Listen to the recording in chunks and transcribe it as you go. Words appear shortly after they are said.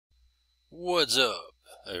What's up,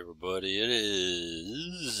 everybody? It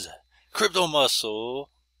is Crypto Muscle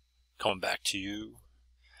coming back to you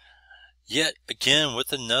yet again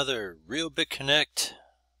with another Real Bitconnect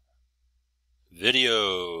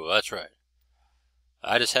video. That's right.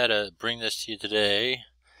 I just had to bring this to you today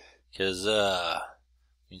because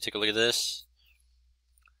you take a look at this.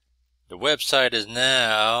 The website is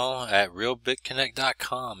now at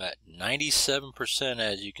realbitconnect.com at 97%,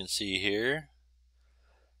 as you can see here.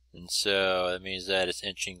 And so that means that it's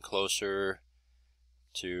inching closer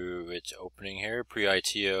to its opening here,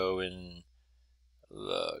 pre-ITO in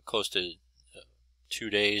close to 2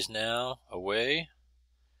 days now away.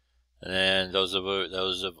 And then those of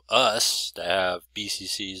us that have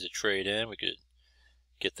BCCs to trade in, we could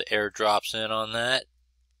get the airdrops in on that.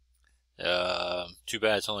 Too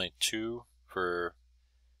bad it's only 2 for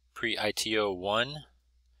pre-ITO 1.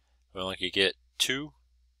 We only could get 2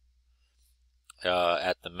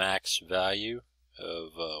 at the max value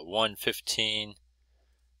of 115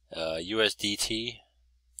 USDT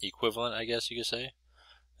equivalent, I guess you could say.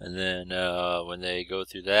 And then when they go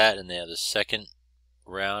through that and they have the second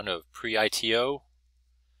round of pre-ITO,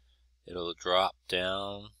 it'll drop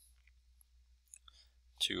down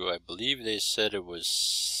to, I believe they said it was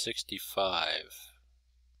 65.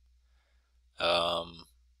 And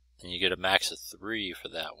you get a max of 3 for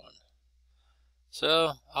that one.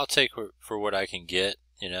 So I'll take for what I can get,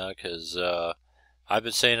 you know, because I've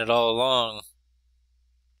been saying it all along.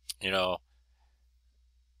 You know,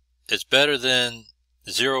 it's better than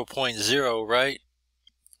 0.0, right?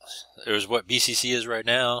 It was what BCC is right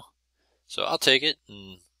now. So I'll take it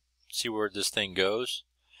and see where this thing goes.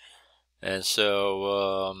 And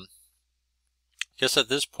so, guess at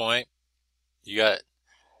this point, you got,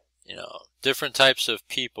 you know, different types of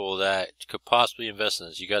people that could possibly invest in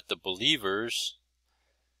this. You got the believers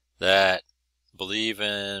that believe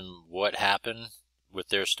in what happened with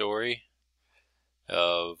their story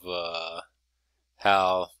of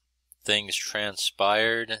how things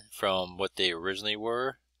transpired from what they originally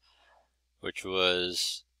were, which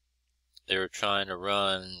was they were trying to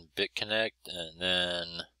run Bitconnect, and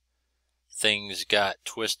then things got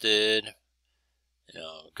twisted. You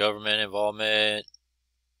know, government involvement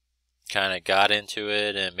kind of got into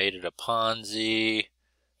it and made it a Ponzi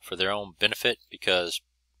for their own benefit, because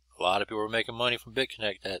a lot of people were making money from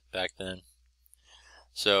Bitconnect back then.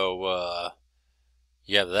 So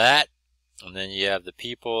you have that, and then you have the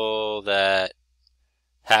people that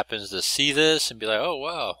happens to see this and be like, oh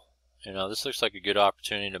wow, you know, this looks like a good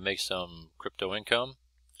opportunity to make some crypto income.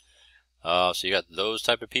 So you got those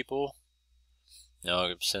type of people. You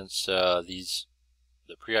know, since the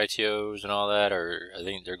pre-ITOs and all that are, I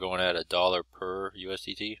think they're going at $1 per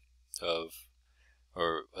USDT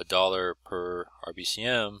or $1 per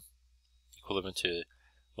RBCM, equivalent to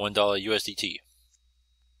 $1 USDT.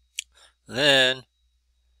 And then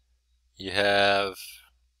you have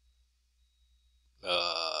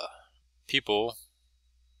people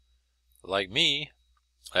like me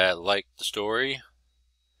that like the story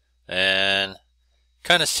and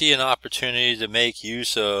kind of see an opportunity to make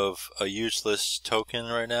use of a useless token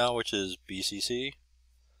right now, which is BCC,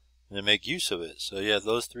 and to make use of it. So you have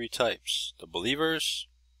those 3 types: the believers,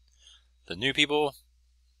 the new people,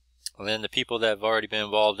 and then the people that have already been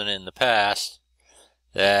involved in it in the past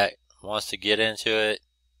that wants to get into it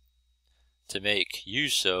to make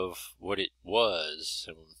use of what it was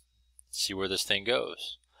and see where this thing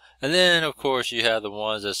goes. And then of course you have the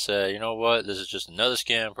ones that say, you know what, this is just another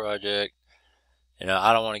scam project, you know,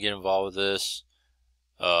 I don't want to get involved with this.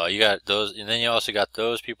 You got those, and then you also got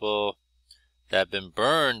those people that have been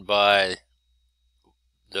burned by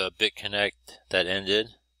the Bitconnect that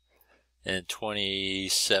ended in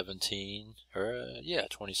 2018,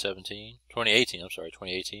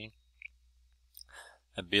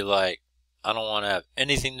 and be like, I don't want to have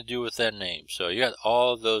anything to do with that name. So you got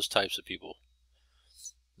all those types of people.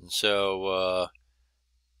 And so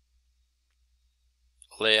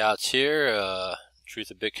layouts here,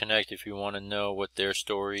 Truth of Bitconnect, if you want to know what their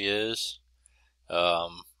story is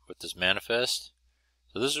with this manifest.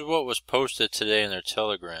 So this is what was posted today in their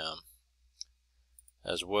Telegram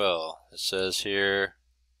as well. It says here,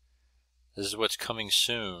 this is what's coming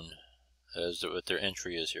soon, as what their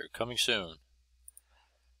entry is here, coming soon.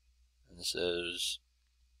 And it says,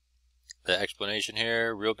 the explanation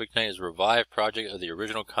here, Real Bitconnect is a revived project of the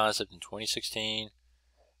original concept in 2016,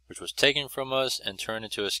 which was taken from us and turned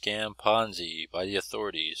into a scam Ponzi by the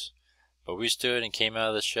authorities. But we stood and came out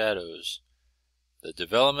of the shadows. The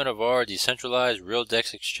development of our decentralized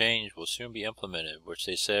RealDex exchange will soon be implemented, which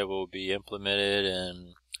they said will be implemented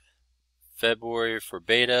in February for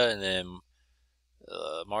beta, and then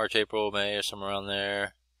March, April, May, or somewhere around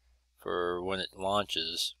there for when it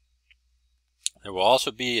launches. There will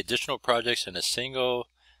also be additional projects in a single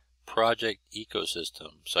project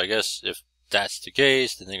ecosystem. So I guess if that's the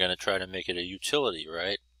case, then they're going to try to make it a utility,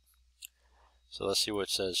 right? So let's see what it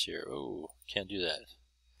says here. Oh, can't do that.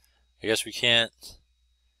 I guess we can't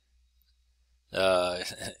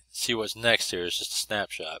see what's next here. It's just a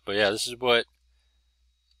snapshot. But yeah, this is what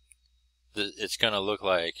it's going to look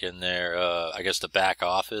like in their, I guess, the back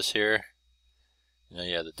office here. You know,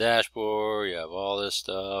 you have the dashboard, you have all this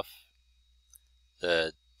stuff.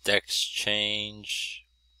 The DEX change,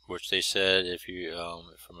 which they said if you,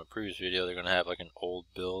 from a previous video, they're going to have like an old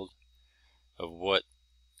build of what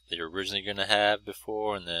they were originally going to have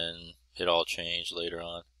before, and then it all changed later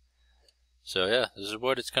on. So yeah, this is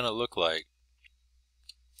what it's going to look like.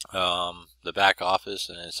 The back office,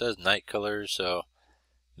 and it says night colors, so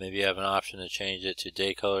maybe you have an option to change it to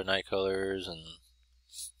day color, night colors, and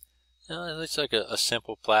you know, it looks like a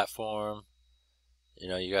simple platform. You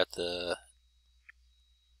know, you got the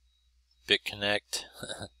Bitconnect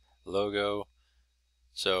logo.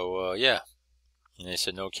 So yeah, and they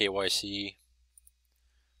said no KYC.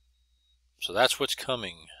 So that's what's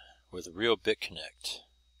coming with Real BitConnect.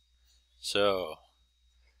 So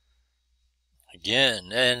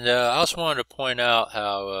again, and I also wanted to point out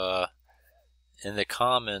how in the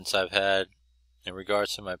comments I've had in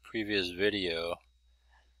regards to my previous video,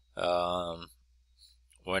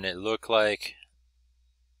 when it looked like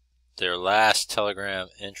their last Telegram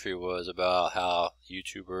entry was about how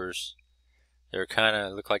YouTubers, they were kind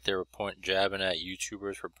of looked like they were jabbing at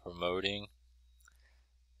YouTubers for promoting,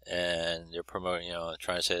 and they're promoting, you know,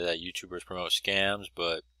 trying to say that YouTubers promote scams.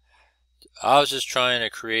 But I was just trying to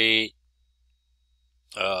create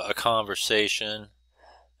a conversation,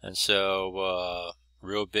 and so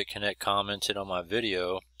Real BitConnect commented on my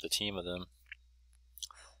video, the team of them,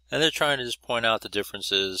 and they're trying to just point out the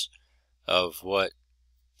differences of what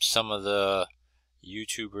some of the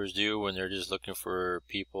YouTubers do when they're just looking for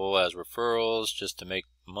people as referrals just to make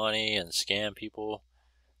money and scam people.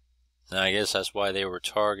 And I guess that's why they were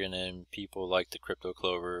targeting people like the Crypto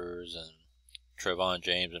Clovers and Trevon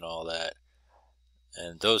James and all that,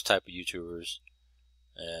 and those type of YouTubers,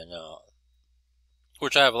 and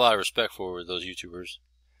which I have a lot of respect for with those YouTubers.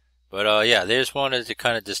 But yeah, they just wanted to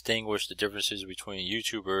kind of distinguish the differences between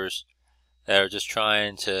YouTubers that are just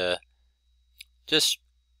trying to just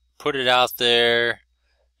put it out there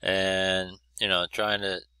and, you know, trying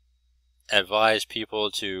to advise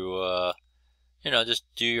people to you know, just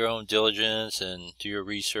do your own diligence and do your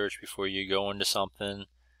research before you go into something.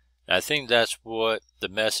 And I think that's what the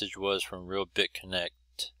message was from Real BitConnect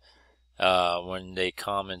when they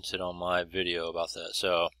commented on my video about that.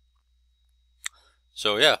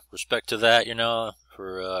 So yeah, respect to that, you know,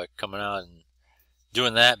 for coming out and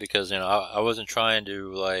doing that, because, you know, I wasn't trying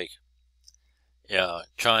to, like, you know,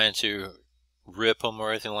 trying to rip them or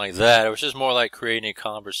anything like that. It was just more like creating a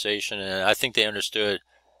conversation, and I think they understood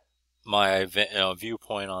my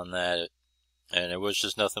viewpoint on that, and it was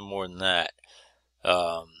just nothing more than that,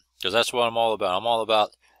 because that's what I'm all about. I'm all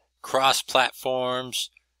about cross platforms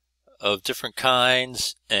of different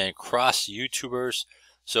kinds and cross YouTubers.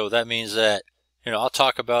 So that means that, you know, I'll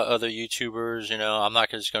talk about other YouTubers. You know, I'm not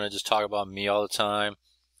just going to just talk about me all the time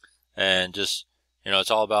and just, you know, it's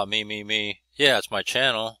all about me. Yeah, it's my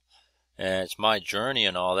channel and it's my journey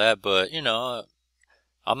and all that, but, you know,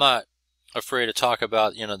 I'm not afraid to talk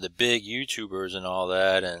about, you know, the big YouTubers and all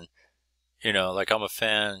that. And, you know, like, I'm a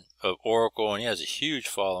fan of Oracle, and he has a huge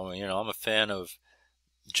following. You know, I'm a fan of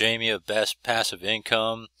Jamie of Best Passive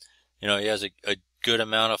Income. You know, he has a good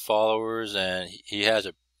amount of followers, and he has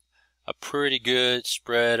a pretty good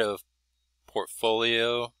spread of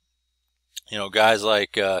portfolio. You know, guys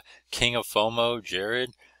like King of FOMO,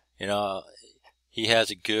 Jared, you know, he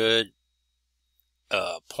has a good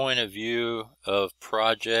point of view of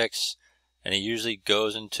projects, and he usually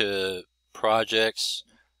goes into projects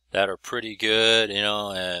that are pretty good, you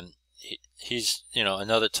know, and he's, you know,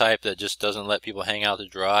 another type that just doesn't let people hang out to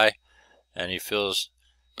dry, and he feels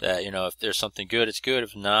that, you know, if there's something good, it's good.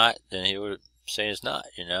 If not, then he would say it's not,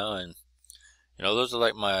 you know. And, you know, those are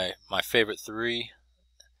like my favorite three.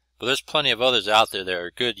 But there's plenty of others out there that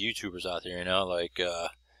are good YouTubers out there, you know, like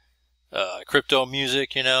Crypto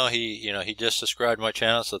Music, you know, he just subscribed to my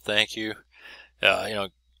channel, so thank you. You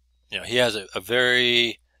know, he has a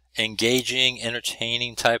very engaging,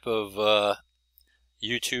 entertaining type of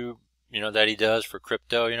YouTube, you know, that he does for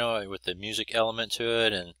crypto, you know, with the music element to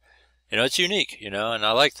it, and, you know, it's unique, you know, and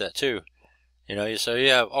I like that too. You know, so you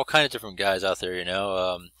have all kinds of different guys out there, you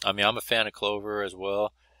know. I mean, I'm a fan of Clover as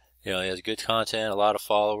well. You know, he has good content, a lot of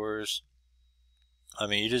followers. I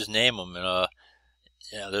mean, you just name them, and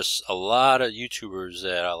yeah, there's a lot of YouTubers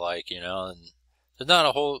that I like, you know, and there's not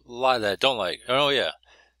a whole lot that I don't like. Oh yeah,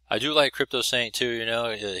 I do like Crypto Saint too. You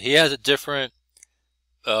know, he has a different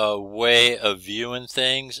way of viewing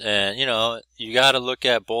things, and you know, you got to look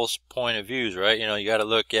at both point of views, right? You know, you got to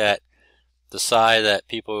look at the side that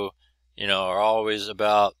people, you know, are always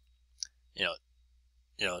about, you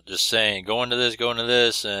know, just saying going to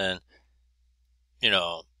this, and you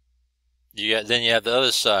know, then you have the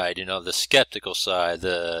other side, you know, the skeptical side,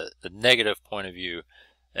 the negative point of view,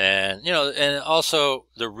 and you know, and also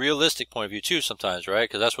the realistic point of view too sometimes, right?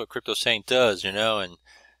 Because that's what Crypto Saint does, you know, and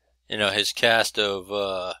you know, his cast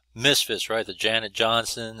of misfits, right? The Janet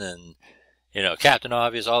Johnson and, you know, Captain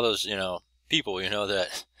Obvious, all those, you know, people, you know,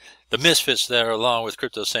 that the misfits that are along with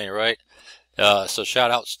Crypto Saint, right? So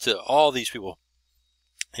shout outs to all these people,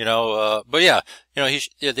 you know, but yeah, you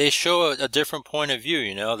know, they show a different point of view,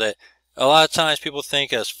 you know, that a lot of times people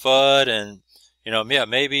think as FUD, and, you know, yeah,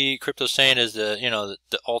 maybe Crypto Saint is the, you know,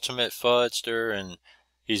 the ultimate FUDster, and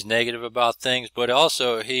he's negative about things, but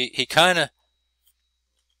also he kind of,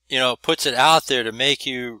 you know, puts it out there to make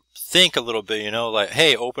you think a little bit, you know, like,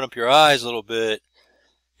 hey, open up your eyes a little bit,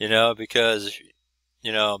 you know, because,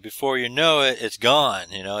 you know, before you know it, it's gone.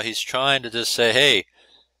 You know, he's trying to just say, hey,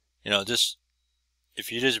 you know, just,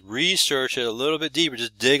 if you just research it a little bit deeper,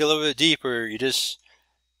 just dig a little bit deeper, you just,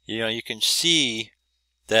 you know, you can see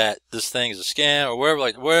that this thing is a scam, or whatever,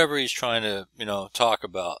 like, whatever he's trying to, you know, talk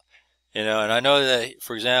about, you know. And I know that,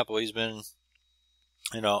 for example, he's been,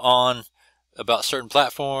 you know, on about certain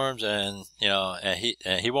platforms, and you know, and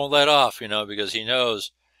he won't let off, you know, because he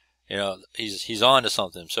knows, you know, he's on to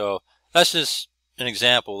something. So that's just an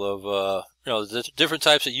example of you know, the different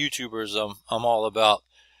types of YouTubers I'm all about,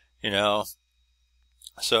 you know.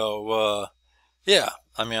 So yeah,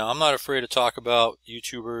 I mean, I'm not afraid to talk about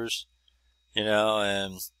YouTubers, you know,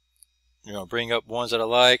 and you know, bring up ones that I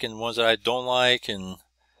like and ones that I don't like and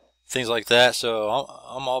things like that. So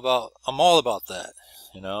I'm all about that.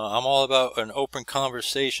 You know, I'm all about an open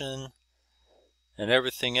conversation and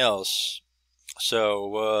everything else.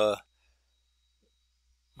 So,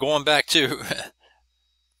 going back to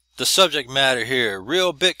the subject matter here,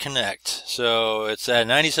 Real BitConnect. So it's at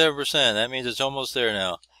 97%. That means it's almost there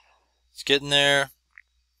now. It's getting there.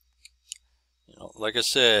 You know, like I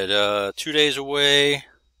said, 2 days away.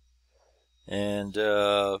 And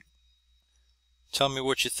tell me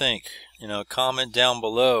what you think. You know, comment down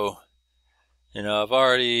below. You know, I've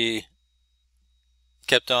already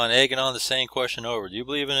kept on egging on the same question over. Do you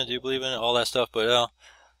believe in it? Do you believe in it? All that stuff. But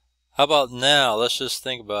how about now? Let's just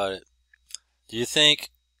think about it. Do you think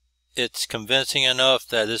it's convincing enough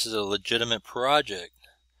that this is a legitimate project?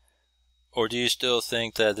 Or do you still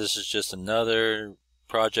think that this is just another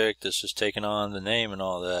project that's just taking on the name and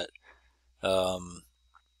all that? Well,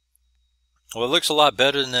 it looks a lot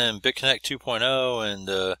better than Bitconnect 2.0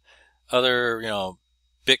 and other, you know,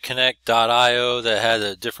 Bitconnect.io that had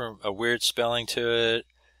a weird spelling to it,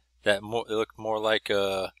 that it looked more like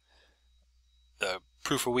a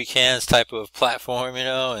proof of weak hands type of platform, you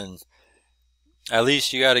know. And at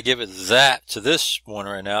least you got to give it that to this one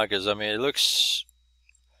right now, because I mean, it looks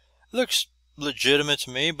legitimate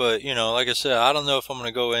to me. But you know, like I said, I don't know if I'm going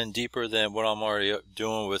to go in deeper than what I'm already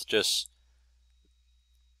doing with just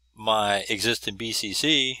my existing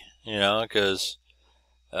BCC, you know, because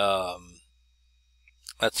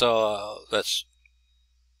that's all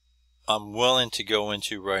I'm willing to go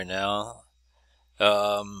into right now.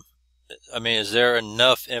 I mean, is there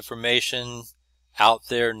enough information out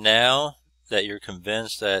there now that you're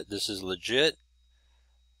convinced that this is legit?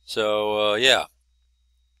 So yeah.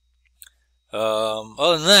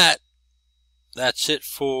 Other than that, that's it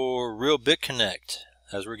for Real BitConnect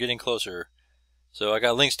as we're getting closer. So I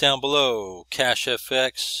got links down below. Cash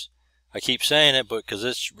FX. I keep saying it, but because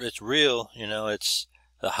it's real, you know, it's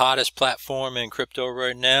the hottest platform in crypto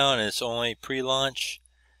right now, and it's only pre-launch,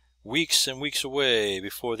 weeks and weeks away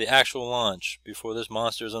before the actual launch, before this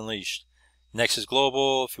monster is unleashed. Nexus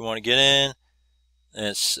Global, if you want to get in, and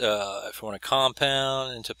it's if you want to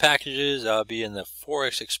compound into packages, I'll be in the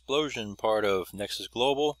Forex Explosion part of Nexus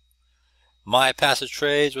Global. My passive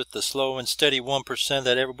trades with the slow and steady 1%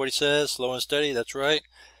 that everybody says, slow and steady, that's right.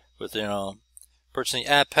 With, you know, purchasing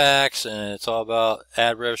ad packs, and it's all about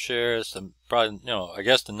ad rev share. It's probably, you know, I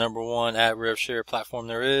guess the #1 ad rev share platform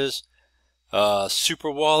there is. Super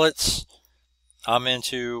wallets. I'm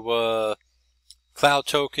into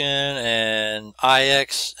CloudToken and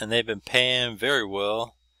IX, and they've been paying very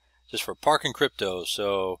well just for parking crypto.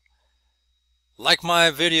 So like my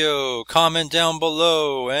video, comment down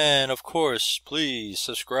below, and of course, please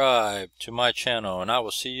subscribe to my channel, and I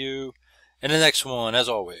will see you in the next one, as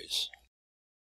always.